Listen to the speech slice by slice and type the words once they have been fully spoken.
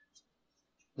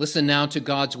Listen now to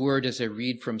God's word as I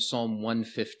read from Psalm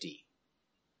 150.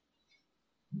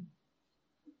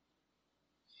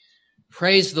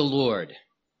 Praise the Lord.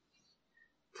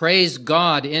 Praise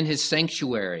God in his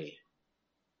sanctuary.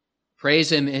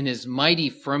 Praise him in his mighty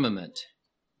firmament.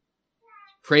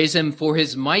 Praise him for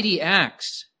his mighty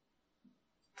acts.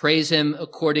 Praise him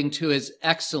according to his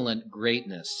excellent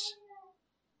greatness.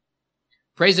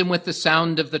 Praise him with the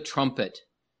sound of the trumpet.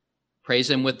 Praise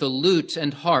him with the lute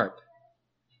and harp.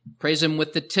 Praise him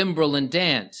with the timbrel and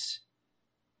dance.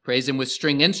 Praise him with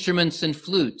string instruments and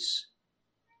flutes.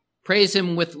 Praise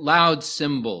him with loud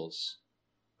cymbals.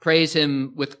 Praise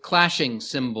him with clashing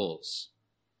cymbals.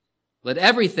 Let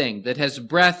everything that has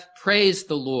breath praise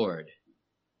the Lord.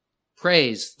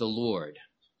 Praise the Lord.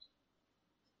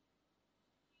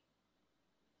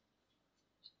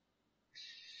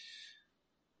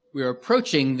 We're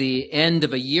approaching the end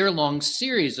of a year-long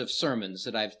series of sermons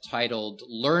that I've titled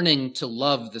Learning to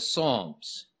Love the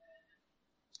Psalms.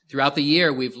 Throughout the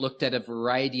year, we've looked at a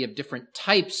variety of different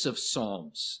types of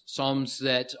psalms, psalms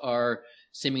that are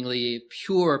seemingly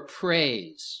pure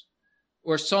praise,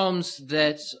 or psalms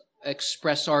that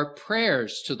express our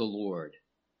prayers to the Lord,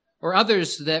 or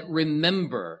others that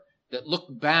remember, that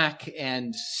look back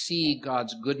and see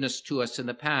God's goodness to us in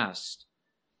the past,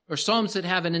 or psalms that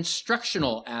have an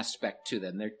instructional aspect to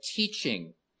them. They're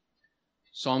teaching.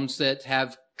 Psalms that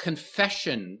have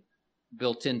confession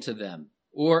built into them,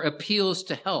 or appeals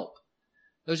to help.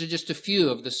 Those are just a few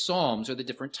of the psalms or the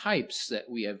different types that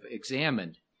we have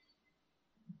examined.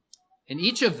 In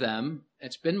each of them,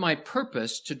 it's been my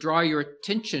purpose to draw your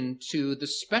attention to the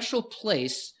special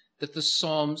place that the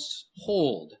psalms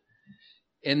hold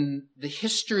in the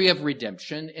history of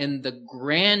redemption, in the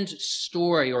grand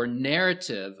story or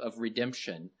narrative of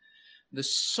redemption. The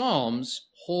Psalms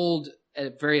hold a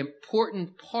very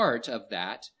important part of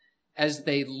that as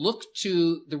they look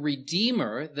to the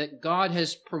Redeemer that God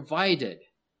has provided.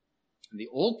 In the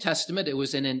Old Testament, it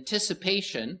was in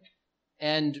anticipation,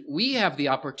 and we have the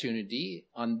opportunity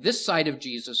on this side of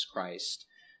Jesus Christ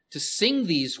to sing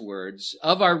these words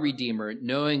of our Redeemer,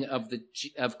 knowing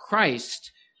of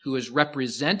Christ, who is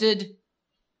represented,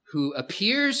 who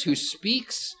appears, who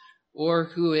speaks, or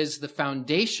who is the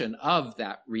foundation of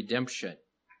that redemption.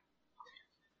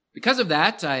 Because of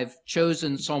that, I've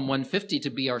chosen Psalm 150 to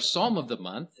be our Psalm of the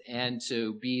month and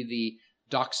to be the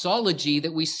doxology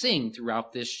that we sing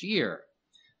throughout this year,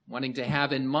 wanting to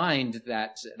have in mind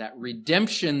that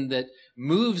redemption that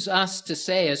moves us to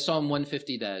say, as Psalm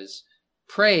 150 does,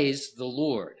 praise the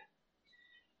Lord.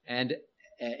 And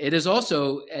it is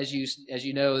also, as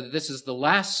you know, this is the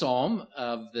last psalm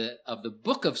of the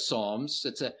book of Psalms.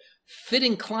 It's a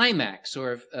fitting climax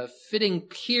or a fitting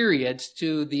period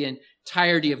to the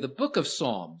entirety of the book of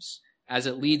Psalms, as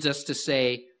it leads us to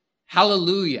say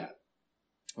hallelujah,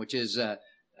 which is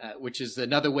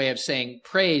another way of saying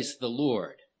praise the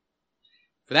Lord.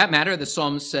 For that matter, the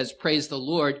psalm says praise the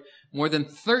Lord more than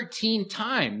 13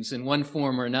 times in one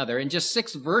form or another in just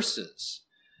 6 verses.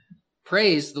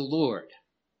 Praise the Lord.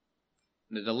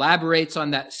 And it elaborates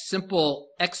on that simple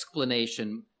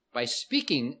explanation by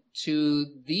speaking to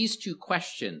these 2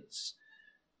 questions,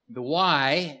 the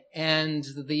why and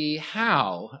the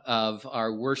how of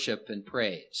our worship and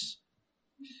praise.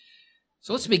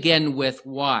 So let's begin with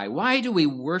why. Why do we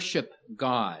worship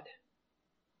God?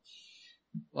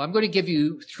 Well, I'm going to give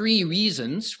you 3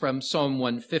 reasons from Psalm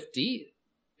 150,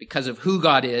 because of who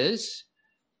God is,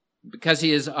 because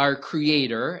he is our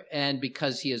creator, and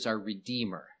because he is our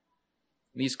Redeemer.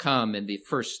 These come in the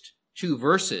first 2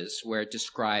 verses where it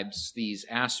describes these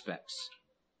aspects.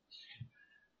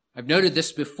 I've noted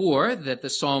this before, that the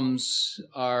Psalms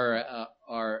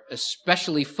are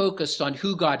especially focused on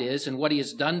who God is and what he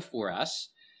has done for us.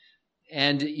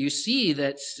 And you see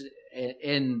that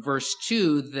in verse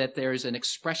 2 that there's an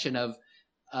expression of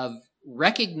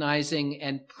recognizing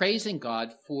and praising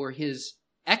God for his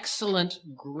excellent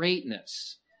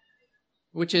greatness,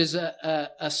 which is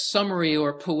a summary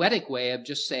or poetic way of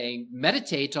just saying,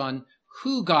 meditate on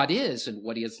who God is and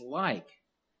what he is like.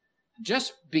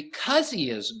 Just because he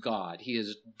is God, he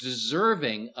is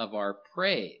deserving of our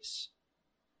praise.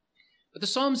 But the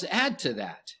Psalms add to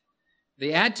that.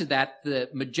 They add to that the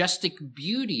majestic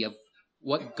beauty of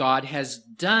what God has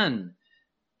done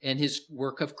in his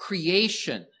work of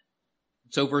creation.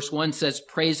 So verse 1 says,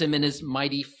 praise him in his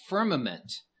mighty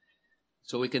firmament.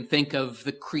 So we can think of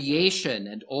the creation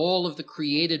and all of the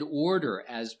created order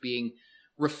as being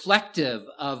reflective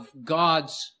of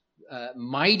God's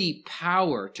mighty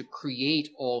power to create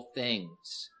all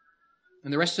things.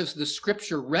 And the rest of the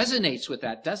scripture resonates with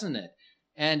that, doesn't it?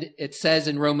 And it says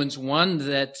in Romans 1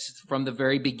 that from the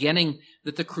very beginning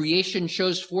that the creation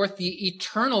shows forth the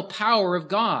eternal power of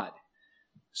God,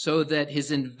 so that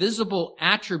his invisible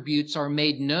attributes are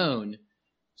made known,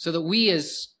 so that we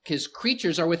as his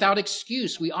creatures are without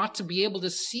excuse. We ought to be able to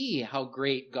see how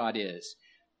great God is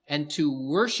and to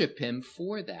worship him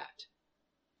for that.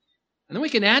 And then we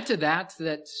can add to that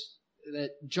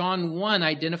John 1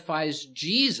 identifies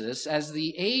Jesus as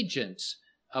the agent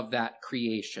of that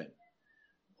creation.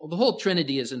 Well, the whole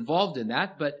Trinity is involved in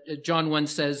that, but John 1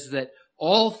 says that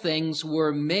all things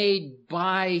were made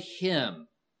by him.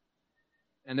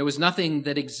 And there was nothing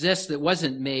that exists that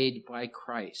wasn't made by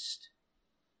Christ.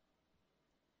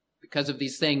 Because of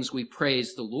these things, we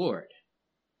praise the Lord.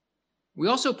 We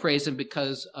also praise him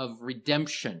because of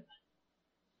redemption.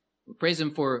 We praise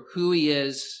him for who he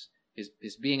is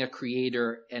being a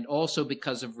creator, and also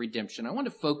because of redemption. I want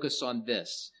to focus on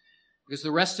this, because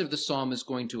the rest of the psalm is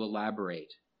going to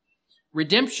elaborate.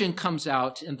 Redemption comes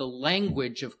out in the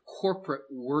language of corporate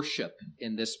worship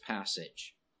in this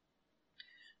passage.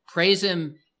 Praise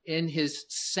him in his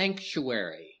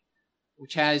sanctuary,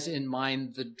 which has in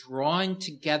mind the drawing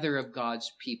together of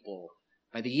God's people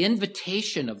by the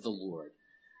invitation of the Lord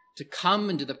to come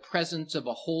into the presence of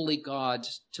a holy God,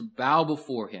 to bow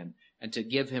before him and to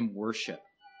give him worship.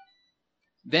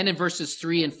 Then in verses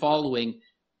 3 and following,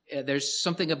 there's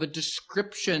something of a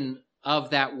description of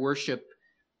that worship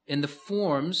in the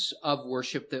forms of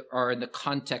worship that are in the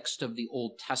context of the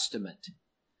Old Testament.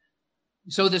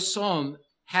 So this psalm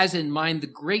has in mind the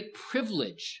great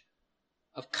privilege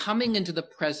of coming into the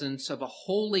presence of a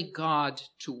holy God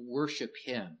to worship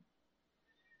him.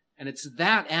 And it's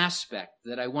that aspect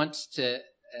that I want to,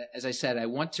 as I said, I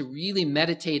want to really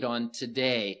meditate on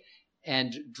today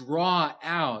and draw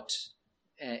out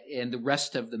in the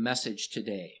rest of the message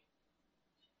today.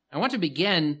 I want to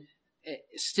begin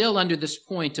still under this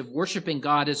point of worshiping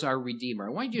God as our Redeemer.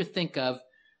 I want you to think of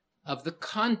the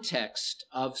context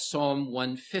of Psalm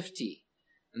 150.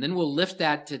 And then we'll lift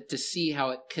that to see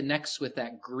how it connects with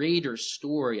that greater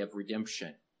story of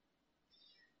redemption.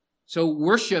 So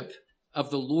worship of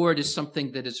the Lord is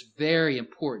something that is very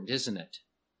important, isn't it?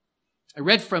 I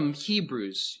read from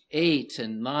Hebrews 8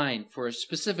 and 9 for a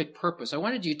specific purpose. I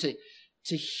wanted you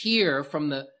to hear from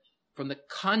the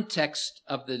context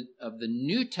of the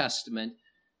New Testament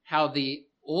how the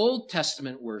Old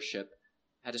Testament worship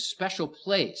had a special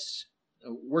place.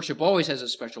 Worship always has a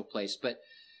special place, but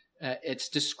it's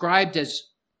described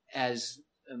as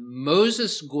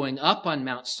Moses going up on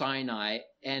Mount Sinai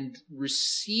and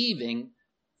receiving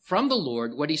from the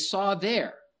Lord what he saw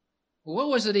there. What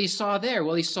was it he saw there?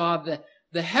 Well, he saw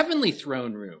the heavenly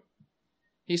throne room.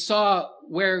 He saw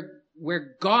where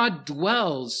God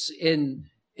dwells in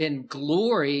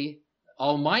glory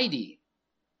almighty,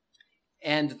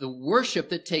 and the worship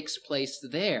that takes place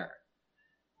there.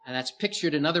 And that's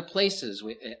pictured in other places,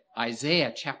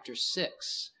 Isaiah chapter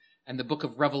 6, and the book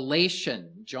of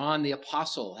Revelation. John the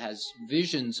Apostle has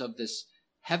visions of this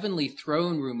heavenly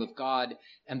throne room of God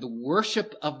and the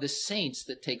worship of the saints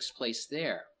that takes place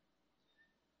there.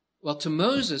 Well, to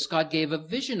Moses, God gave a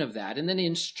vision of that, and then he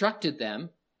instructed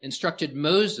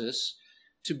Moses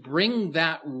to bring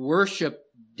that worship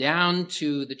down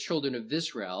to the children of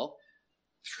Israel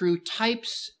through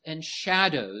types and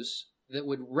shadows that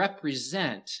would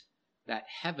represent that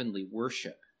heavenly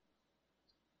worship.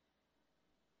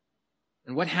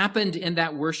 And what happened in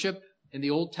that worship in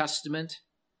the Old Testament?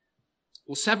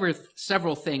 Well,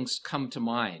 several things come to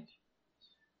mind.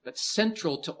 But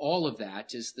central to all of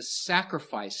that is the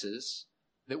sacrifices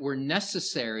that were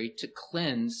necessary to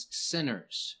cleanse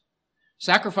sinners.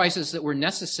 Sacrifices that were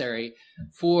necessary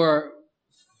for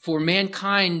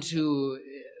mankind who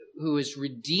is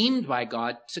redeemed by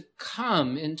God to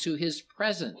come into his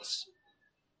presence.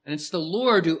 And it's the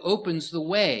Lord who opens the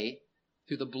way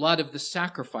through the blood of the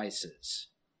sacrifices.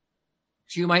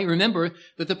 So you might remember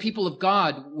that the people of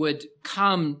God would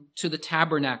come to the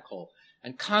tabernacle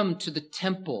and come to the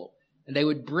temple, and they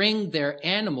would bring their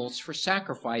animals for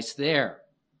sacrifice there.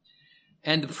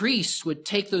 And the priests would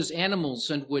take those animals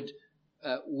and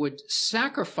would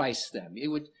sacrifice them. He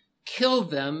would kill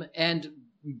them and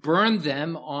burn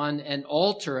them on an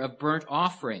altar of burnt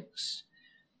offerings.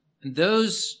 And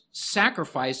those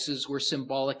sacrifices were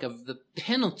symbolic of the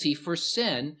penalty for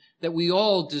sin that we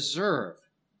all deserve.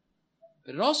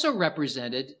 But it also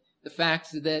represented the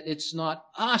fact that it's not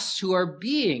us who are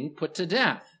being put to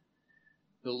death.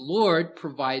 The Lord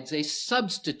provides a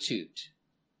substitute.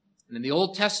 And in the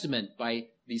Old Testament, by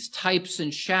these types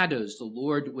and shadows, the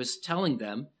Lord was telling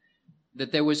them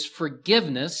that there was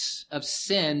forgiveness of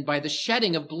sin by the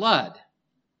shedding of blood.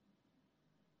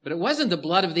 But it wasn't the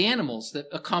blood of the animals that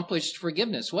accomplished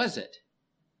forgiveness, was it?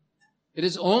 It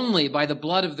is only by the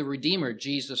blood of the Redeemer,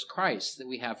 Jesus Christ, that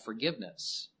we have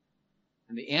forgiveness.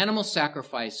 And the animal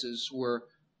sacrifices were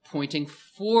pointing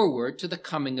forward to the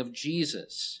coming of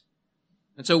Jesus.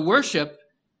 And so worship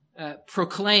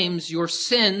proclaims your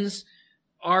sins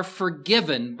are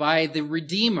forgiven by the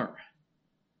Redeemer.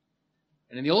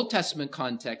 And in the Old Testament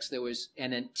context, there was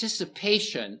an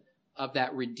anticipation of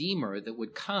that Redeemer that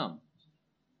would come.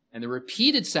 And the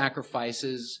repeated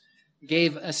sacrifices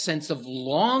gave a sense of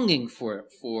longing for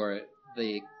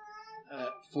the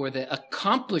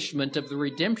accomplishment of the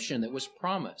redemption that was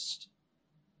promised.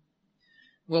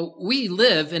 Well, we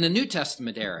live in a New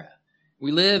Testament era.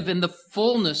 We live in the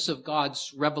fullness of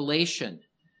God's revelation.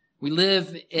 We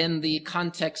live in the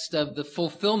context of the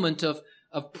fulfillment of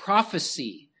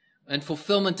prophecy and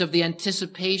fulfillment of the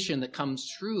anticipation that comes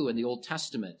true in the Old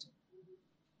Testament.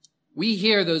 We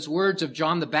hear those words of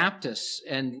John the Baptist,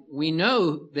 and we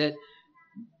know that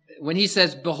when he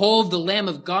says, "Behold the Lamb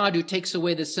of God who takes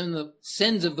away the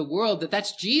sins of the world,"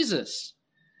 that's Jesus.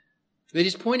 That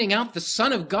he's pointing out the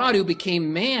Son of God who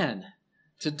became man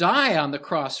to die on the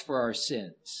cross for our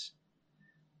sins.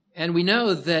 And we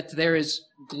know that there is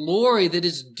glory that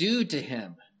is due to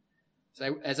him.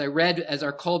 As I read, as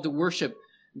our call to worship,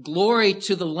 glory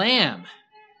to the Lamb.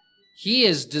 He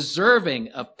is deserving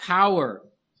of power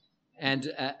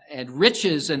and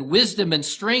riches and wisdom and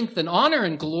strength and honor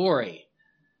and glory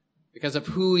because of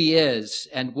who he is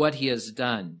and what he has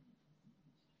done.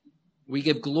 We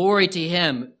give glory to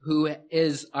him who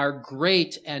is our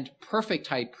great and perfect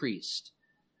high priest,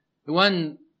 the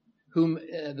one whom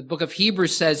the book of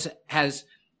Hebrews says has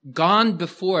gone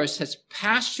before us, has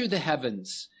passed through the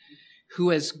heavens, who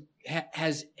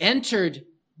has entered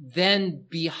then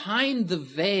behind the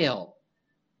veil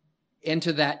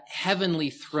into that heavenly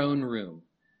throne room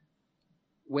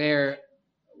where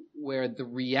the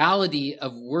reality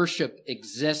of worship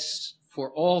exists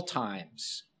for all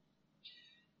times.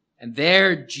 And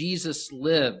there Jesus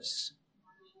lives.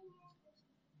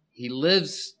 He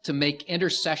lives to make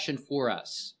intercession for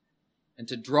us and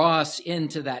to draw us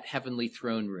into that heavenly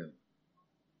throne room.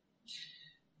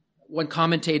 One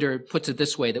commentator puts it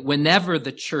this way, that whenever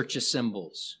the church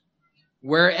assembles,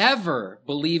 wherever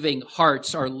believing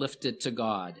hearts are lifted to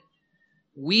God,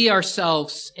 we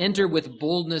ourselves enter with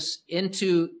boldness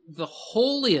into the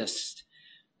holiest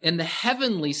in the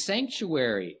heavenly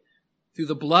sanctuary through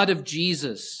the blood of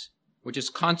Jesus, which has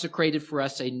consecrated for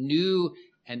us a new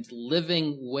and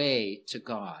living way to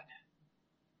God.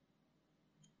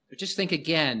 But just think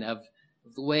again of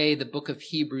the way the book of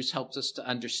Hebrews helps us to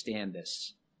understand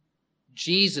this.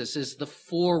 Jesus is the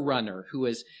forerunner who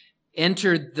has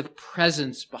entered the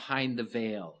presence behind the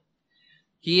veil.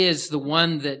 He is the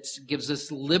one that gives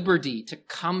us liberty to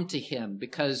come to him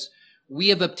because we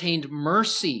have obtained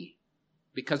mercy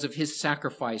because of his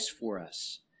sacrifice for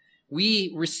us.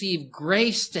 We receive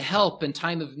grace to help in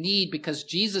time of need because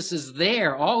Jesus is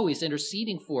there, always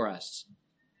interceding for us.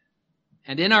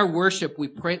 And in our worship, we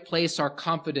place our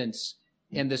confidence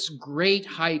in this great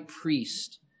high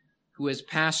priest who has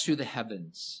passed through the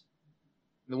heavens,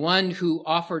 the one who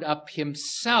offered up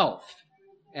himself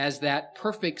as that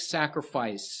perfect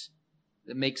sacrifice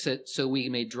that makes it so we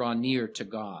may draw near to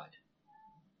God.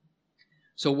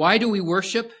 So why do we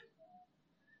worship?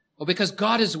 Well, because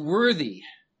God is worthy.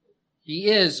 He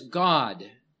is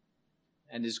God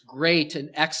and is great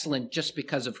and excellent just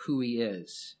because of who he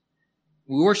is.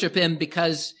 We worship him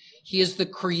because he is the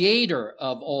creator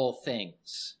of all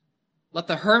things. Let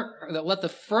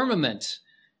the firmament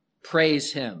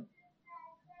praise him.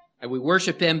 And we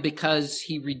worship him because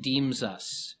he redeems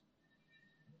us.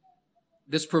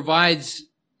 This provides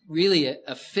really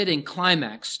a fitting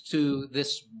climax to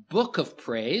this book of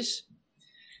praise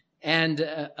and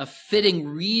a fitting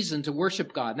reason to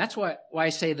worship God. And that's why I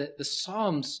say that the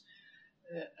Psalms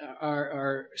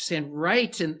stand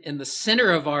right in the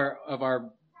center of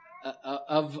our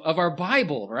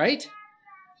Bible, right?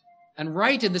 And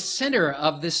right in the center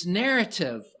of this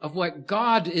narrative of what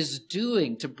God is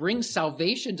doing to bring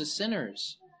salvation to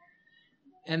sinners.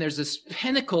 And there's this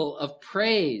pinnacle of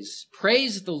praise.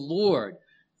 Praise the Lord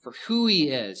for who he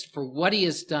is, for what he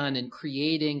has done in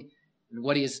creating and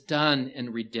what he has done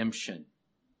in redemption.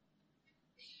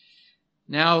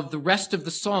 Now, the rest of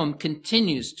the psalm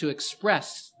continues to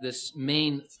express this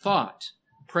main thought.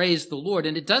 Praise the Lord.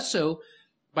 And it does so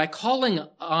by calling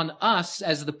on us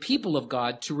as the people of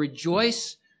God to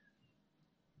rejoice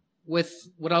with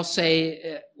what I'll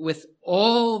say, with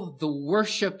all the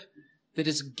worship that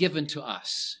is given to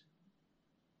us.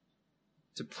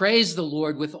 To praise the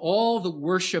Lord with all the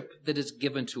worship that is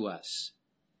given to us.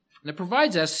 And it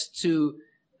provides us to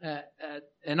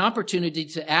an opportunity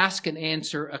to ask and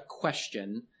answer a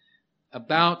question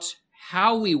about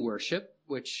how we worship,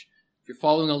 which, if you're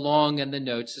following along in the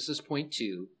notes, this is point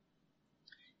 2.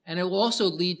 And it will also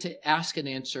lead to ask and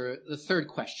answer the third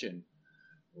question.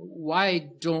 Why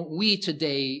don't we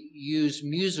today use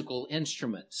musical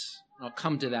instruments? I'll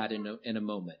come to that in a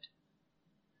moment.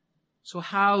 So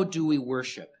how do we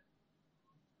worship?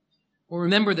 Well,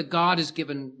 remember that God has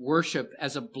given worship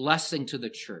as a blessing to the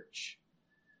church.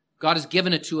 God has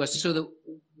given it to us so that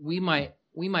we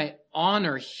might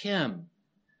honor him.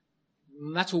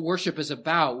 And that's what worship is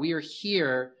about. We are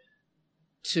here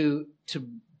to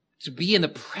be in the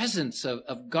presence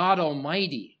of God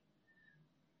Almighty.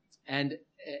 And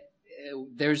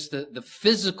there's the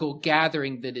physical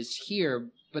gathering that is here,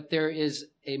 but there is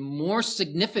a more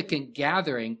significant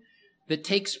gathering that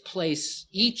takes place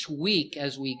each week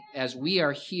as we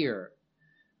are here,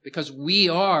 because we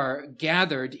are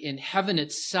gathered in heaven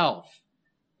itself,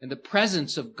 in the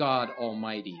presence of God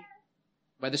Almighty,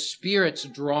 by the Spirit's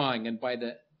drawing and by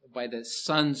the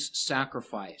Son's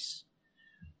sacrifice.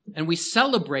 And we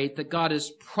celebrate that God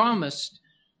has promised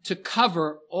to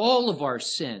cover all of our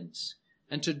sins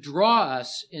and to draw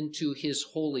us into his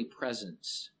holy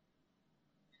presence.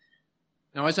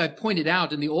 Now, as I pointed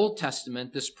out, in the Old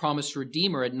Testament, this promised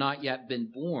Redeemer had not yet been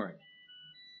born.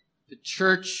 The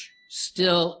church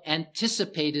still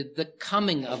anticipated the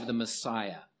coming of the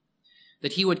Messiah,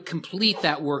 that he would complete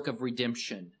that work of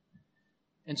redemption.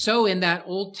 And so in that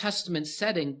Old Testament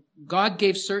setting, God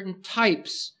gave certain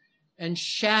types and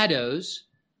shadows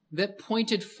that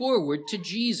pointed forward to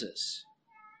Jesus.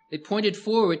 They pointed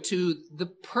forward to the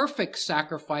perfect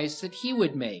sacrifice that he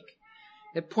would make.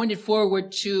 It pointed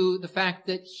forward to the fact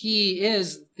that he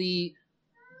is the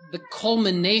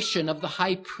culmination of the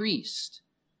high priest,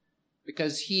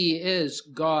 because he is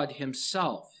God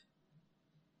himself.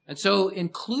 And so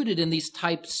included in these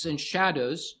types and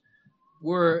shadows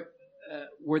were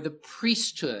the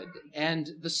priesthood and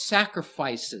the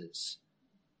sacrifices.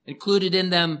 Included in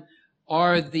them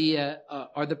are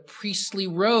the priestly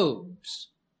robes,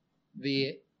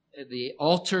 the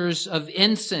altars of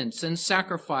incense and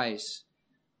sacrifice.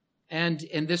 And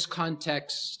in this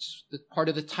context, the part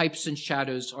of the types and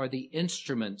shadows are the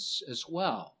instruments as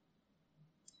well.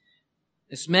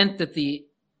 This meant that the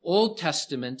Old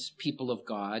Testament people of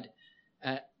God,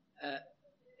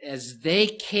 as they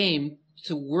came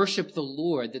to worship the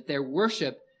Lord, that their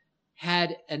worship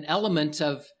had an element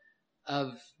of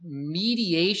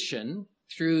mediation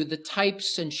through the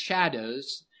types and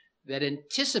shadows that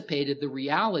anticipated the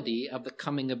reality of the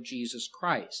coming of Jesus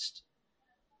Christ.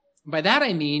 By that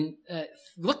I mean,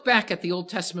 look back at the Old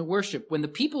Testament worship. When the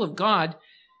people of God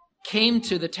came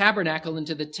to the tabernacle and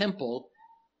to the temple,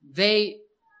 they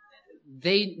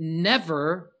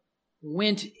never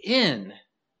went in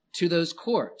to those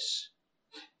courts,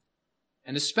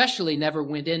 and especially never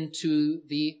went into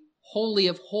the Holy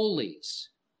of Holies.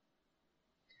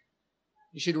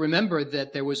 You should remember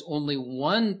that there was only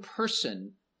one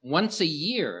person once a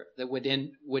year that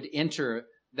would enter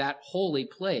that holy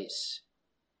place.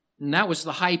 And that was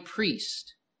the high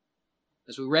priest.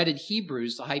 As we read in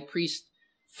Hebrews, the high priest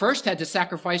first had to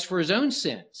sacrifice for his own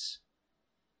sins.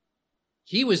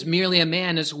 He was merely a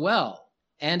man as well,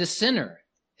 and a sinner,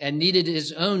 and needed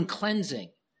his own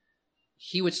cleansing.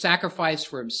 He would sacrifice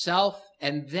for himself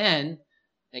and then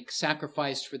make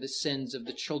sacrifice for the sins of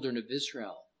the children of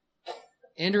Israel,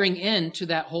 entering into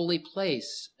that holy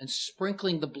place and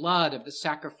sprinkling the blood of the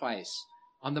sacrifice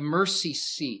on the mercy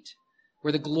seat,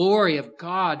 where the glory of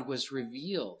God was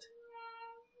revealed.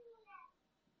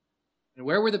 And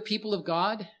where were the people of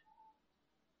God?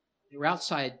 They were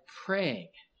outside praying.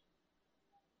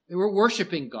 They were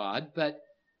worshiping God, but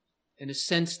in a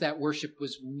sense that worship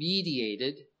was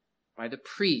mediated by the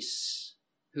priests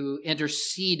who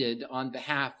interceded on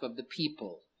behalf of the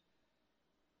people.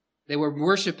 They were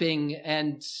worshiping,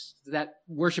 and that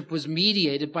worship was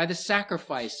mediated by the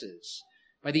sacrifices,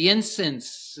 by the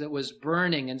incense that was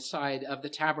burning inside of the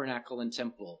tabernacle and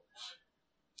temple,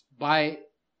 by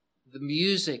the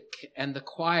music and the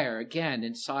choir, again,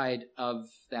 inside of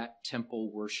that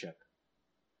temple worship.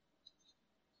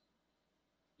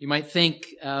 You might think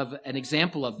of an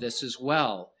example of this as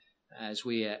well. As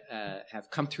we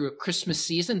have come through a Christmas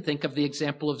season, think of the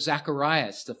example of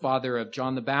Zacharias, the father of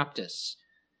John the Baptist.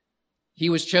 He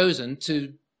was chosen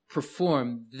to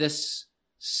perform this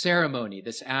ceremony,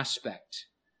 this aspect,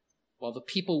 while the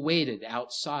people waited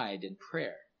outside in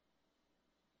prayer.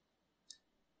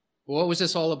 What was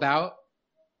this all about?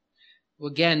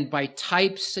 Well, again, by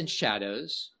types and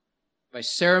shadows, by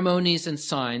ceremonies and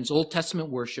signs, Old Testament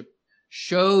worship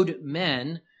showed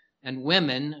men and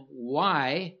women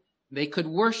why they could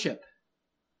worship.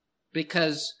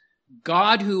 Because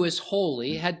God, who is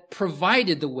holy, had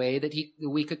provided the way that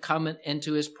we could come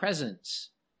into his presence.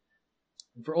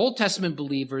 For Old Testament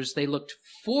believers, they looked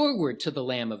forward to the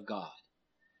Lamb of God.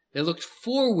 They looked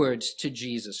forward to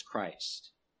Jesus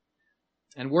Christ.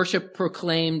 And worship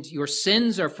proclaimed, your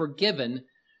sins are forgiven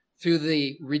through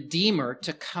the Redeemer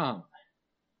to come.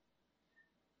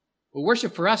 Well,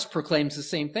 worship for us proclaims the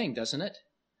same thing, doesn't it?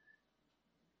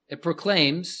 It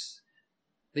proclaims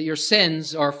that your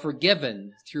sins are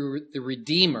forgiven through the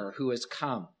Redeemer who has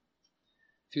come,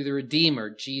 through the Redeemer,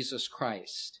 Jesus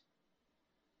Christ.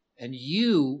 And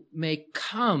you may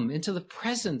come into the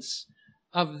presence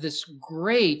of this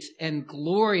great and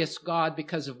glorious God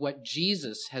because of what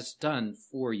Jesus has done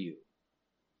for you.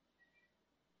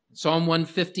 Psalm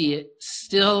 150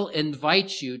 still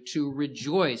invites you to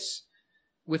rejoice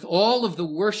with all of the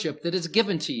worship that is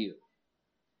given to you,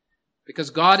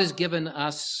 because God has given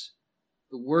us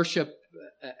the worship,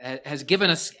 has given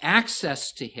us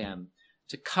access to him,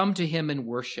 to come to him and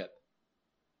worship.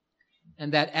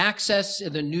 And that access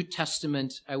in the New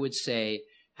Testament, I would say,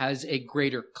 has a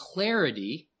greater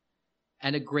clarity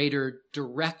and a greater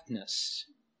directness,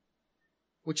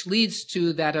 which leads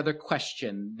to that other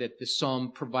question that the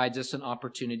psalm provides us an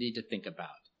opportunity to think about.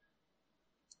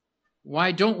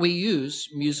 Why don't we use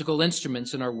musical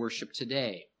instruments in our worship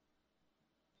today?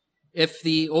 If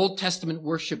the Old Testament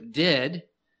worship did,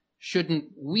 shouldn't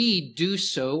we do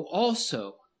so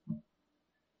also?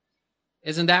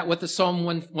 Isn't that what the Psalm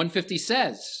 150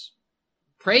 says?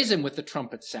 Praise him with the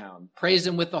trumpet sound. Praise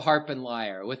him with the harp and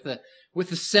lyre, with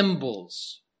the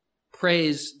cymbals.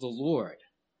 Praise the Lord.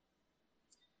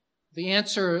 The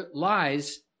answer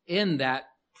lies in that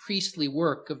priestly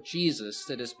work of Jesus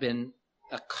that has been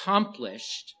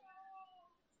accomplished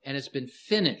and has been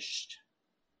finished.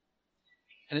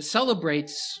 And it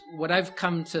celebrates what I've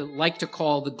come to like to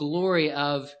call the glory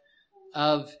of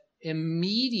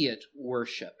immediate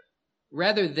worship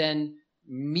rather than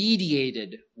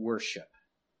mediated worship.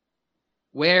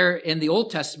 Where in the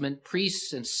Old Testament,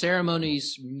 priests and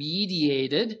ceremonies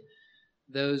mediated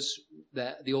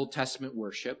the Old Testament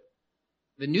worship,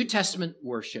 the New Testament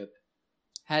worship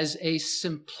has a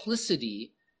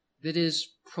simplicity that is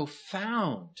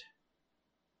profound.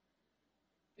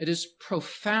 It is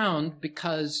profound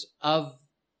because of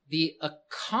the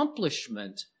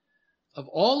accomplishment of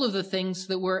all of the things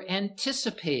that were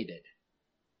anticipated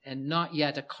and not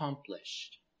yet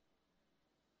accomplished.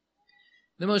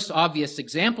 The most obvious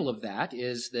example of that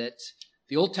is that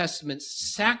the Old Testament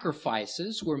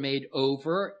sacrifices were made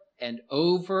over and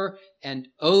over and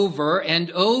over and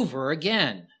over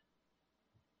again,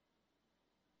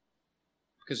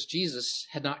 because Jesus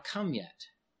had not come yet.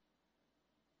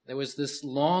 There was this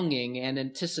longing and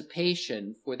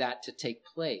anticipation for that to take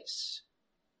place.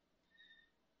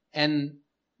 And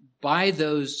by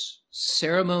those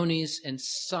ceremonies and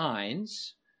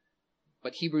signs,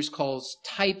 what Hebrews calls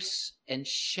types and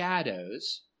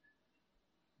shadows,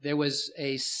 there was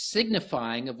a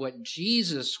signifying of what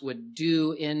Jesus would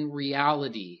do in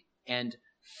reality and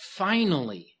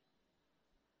finally,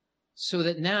 so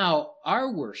that now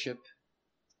our worship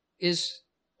is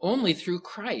only through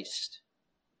Christ,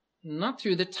 not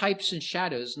through the types and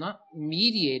shadows, not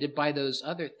mediated by those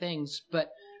other things,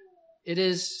 but it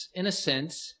is, in a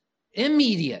sense,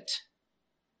 immediate.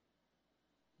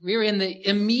 We're in the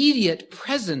immediate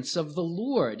presence of the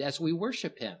Lord as we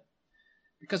worship him,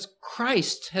 because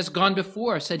Christ has gone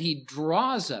before us and he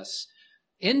draws us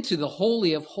into the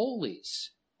Holy of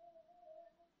Holies.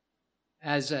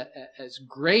 As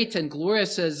great and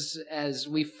glorious as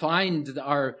we find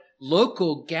our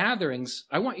local gatherings,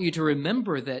 I want you to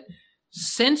remember that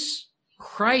since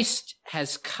Christ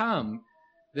has come,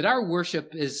 that our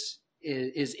worship is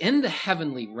in the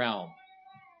heavenly realm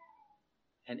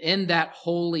and in that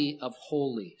Holy of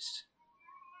Holies.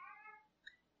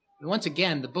 And once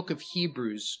again, the book of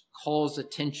Hebrews calls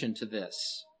attention to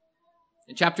this.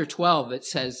 In chapter 12, it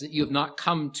says that you have not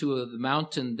come to the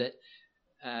mountain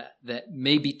that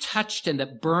may be touched and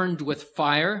that burned with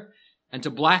fire, and to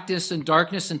blackness and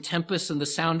darkness and tempest and the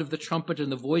sound of the trumpet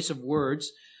and the voice of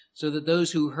words, so that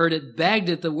those who heard it begged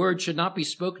that the word should not be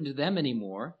spoken to them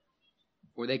anymore,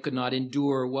 for they could not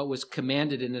endure what was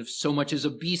commanded. And if so much as a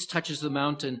beast touches the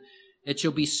mountain, it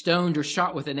shall be stoned or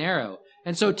shot with an arrow.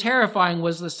 And so terrifying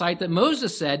was the sight that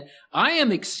Moses said, I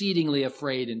am exceedingly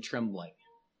afraid and trembling.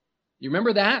 You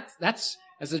remember that? That's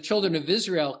as the children of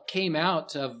Israel came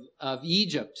out of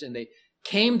Egypt and they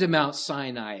came to Mount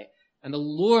Sinai, and the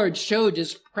Lord showed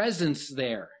his presence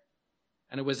there.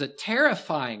 And it was a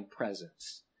terrifying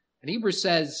presence. And Hebrews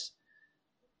says,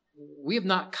 we have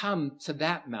not come to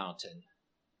that mountain,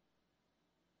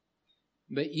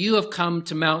 but you have come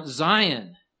to Mount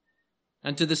Zion,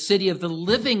 and to the city of the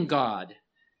living God,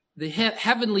 the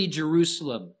heavenly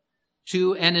Jerusalem,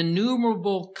 to an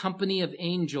innumerable company of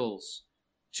angels,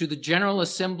 to the general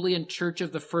assembly and church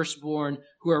of the firstborn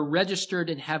who are registered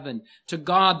in heaven, to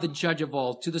God the judge of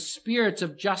all, to the spirits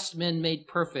of just men made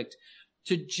perfect,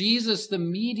 to Jesus the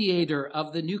mediator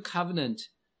of the new covenant,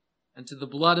 and to the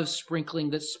blood of sprinkling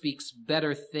that speaks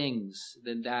better things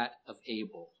than that of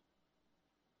Abel.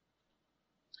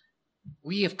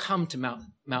 We have come to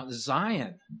Mount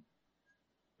Zion,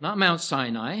 not Mount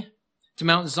Sinai, to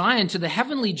Mount Zion, to the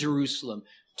heavenly Jerusalem,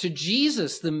 to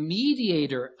Jesus, the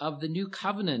mediator of the new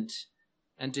covenant,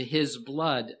 and to his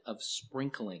blood of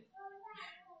sprinkling.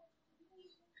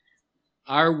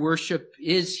 Our worship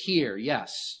is here,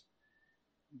 yes,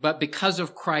 but because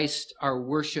of Christ, our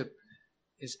worship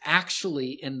is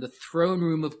actually in the throne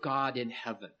room of God in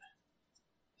heaven.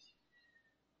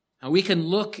 And we can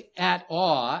look at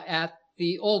awe at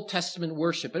the Old Testament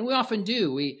worship, and we often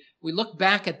do. We look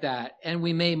back at that, and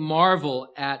we may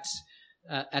marvel at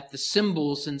the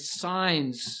symbols and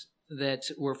signs that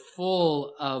were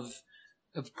full of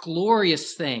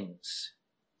glorious things.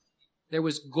 There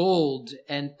was gold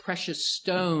and precious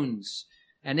stones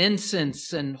and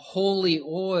incense and holy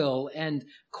oil and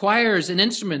choirs and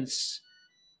instruments,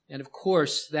 and of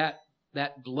course that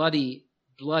bloody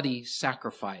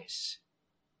sacrifice.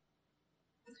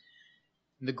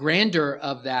 The grandeur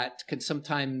of that can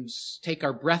sometimes take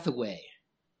our breath away.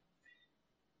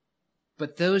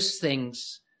 But those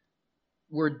things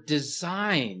were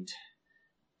designed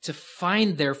to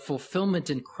find their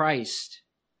fulfillment in Christ.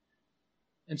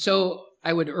 And so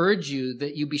I would urge you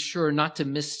that you be sure not to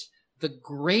miss the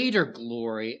greater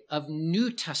glory of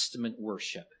New Testament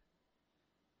worship,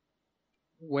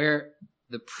 where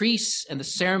the priests and the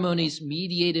ceremonies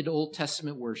mediated Old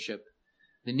Testament worship.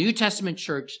 The New Testament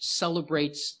church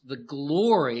celebrates the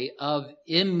glory of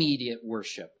immediate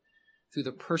worship through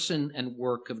the person and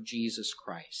work of Jesus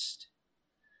Christ.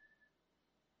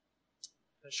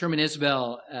 Sherman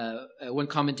Isbell, one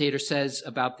commentator, says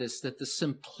about this, that the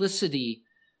simplicity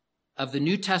of the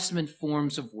New Testament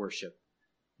forms of worship,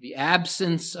 the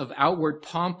absence of outward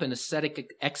pomp and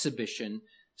ascetic exhibition,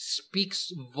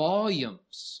 speaks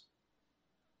volumes.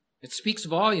 It speaks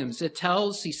volumes. It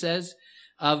tells, he says,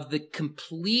 of the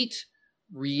complete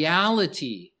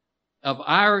reality of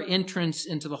our entrance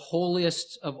into the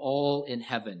holiest of all in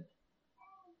heaven.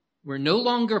 We're no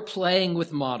longer playing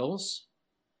with models,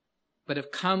 but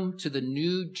have come to the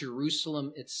new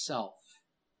Jerusalem itself.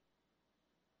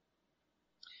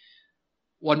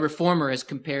 One reformer has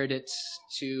compared it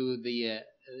to the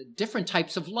different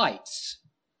types of lights.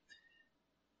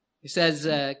 He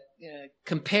says,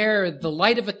 compare the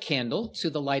light of a candle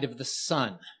to the light of the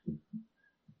sun.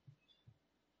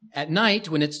 At night,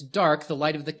 when it's dark, the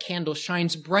light of the candle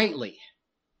shines brightly.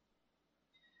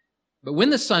 But when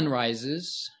the sun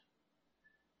rises,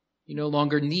 you no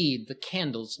longer need the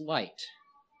candle's light.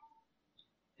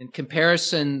 In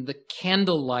comparison, the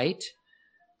candle light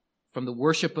from the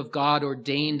worship of God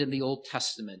ordained in the Old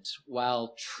Testament,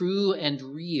 while true and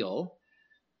real,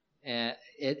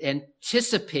 it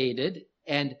anticipated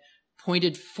and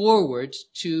pointed forward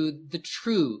to the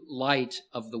true light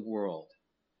of the world.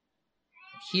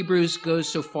 Hebrews goes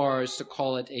so far as to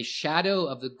call it a shadow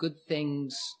of the good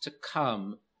things to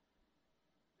come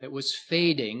that was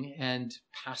fading and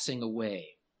passing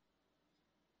away.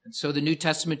 And so the New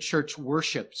Testament church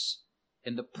worships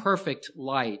in the perfect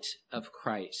light of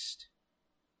Christ.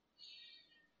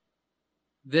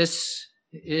 This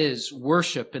is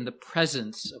worship in the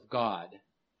presence of God.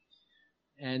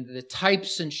 And the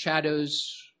types and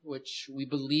shadows which we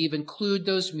believe include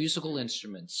those musical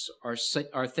instruments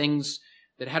are things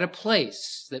that had a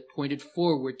place that pointed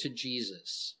forward to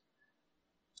Jesus.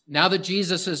 Now that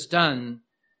Jesus is done,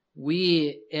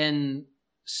 we in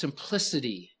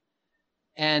simplicity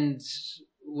and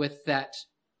with that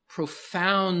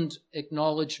profound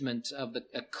acknowledgement of the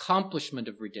accomplishment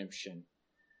of redemption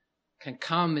can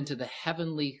come into the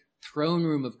heavenly throne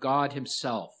room of God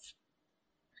himself.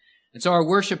 And so our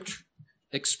worship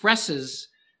expresses,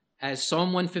 as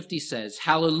Psalm 150 says,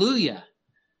 hallelujah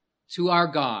to our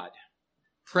God.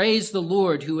 Praise the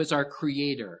Lord who is our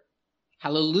creator.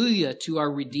 Hallelujah to our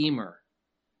Redeemer.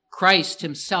 Christ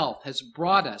himself has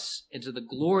brought us into the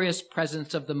glorious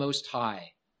presence of the Most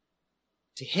High.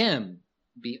 To him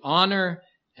be honor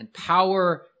and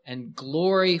power and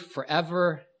glory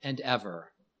forever and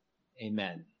ever.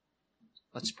 Amen.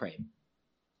 Let's pray.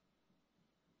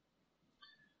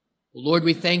 Lord,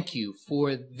 we thank you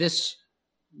for this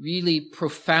really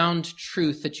profound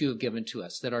truth that you have given to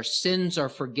us, that our sins are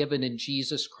forgiven in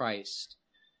Jesus Christ.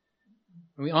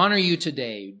 And we honor you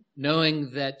today,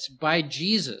 knowing that by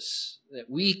Jesus, that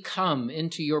we come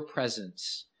into your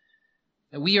presence,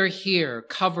 that we are here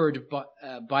covered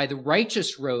by the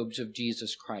righteous robes of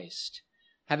Jesus Christ,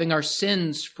 having our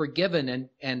sins forgiven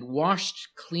and washed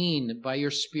clean by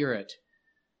your Spirit.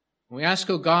 And we ask,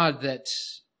 O God, that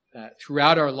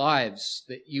throughout our lives,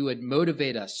 that you would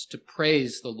motivate us to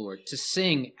praise the Lord, to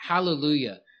sing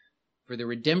hallelujah for the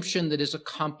redemption that is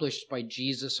accomplished by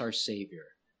Jesus our Savior.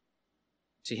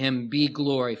 To him be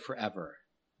glory forever.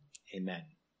 Amen.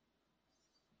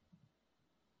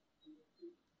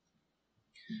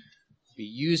 Be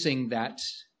using that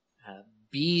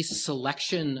B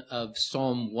selection of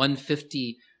Psalm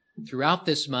 150 throughout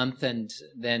this month, and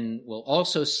then we'll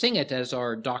also sing it as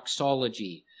our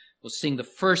doxology. We'll sing the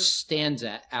first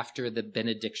stanza after the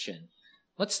benediction.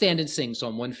 Let's stand and sing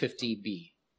Psalm 150B.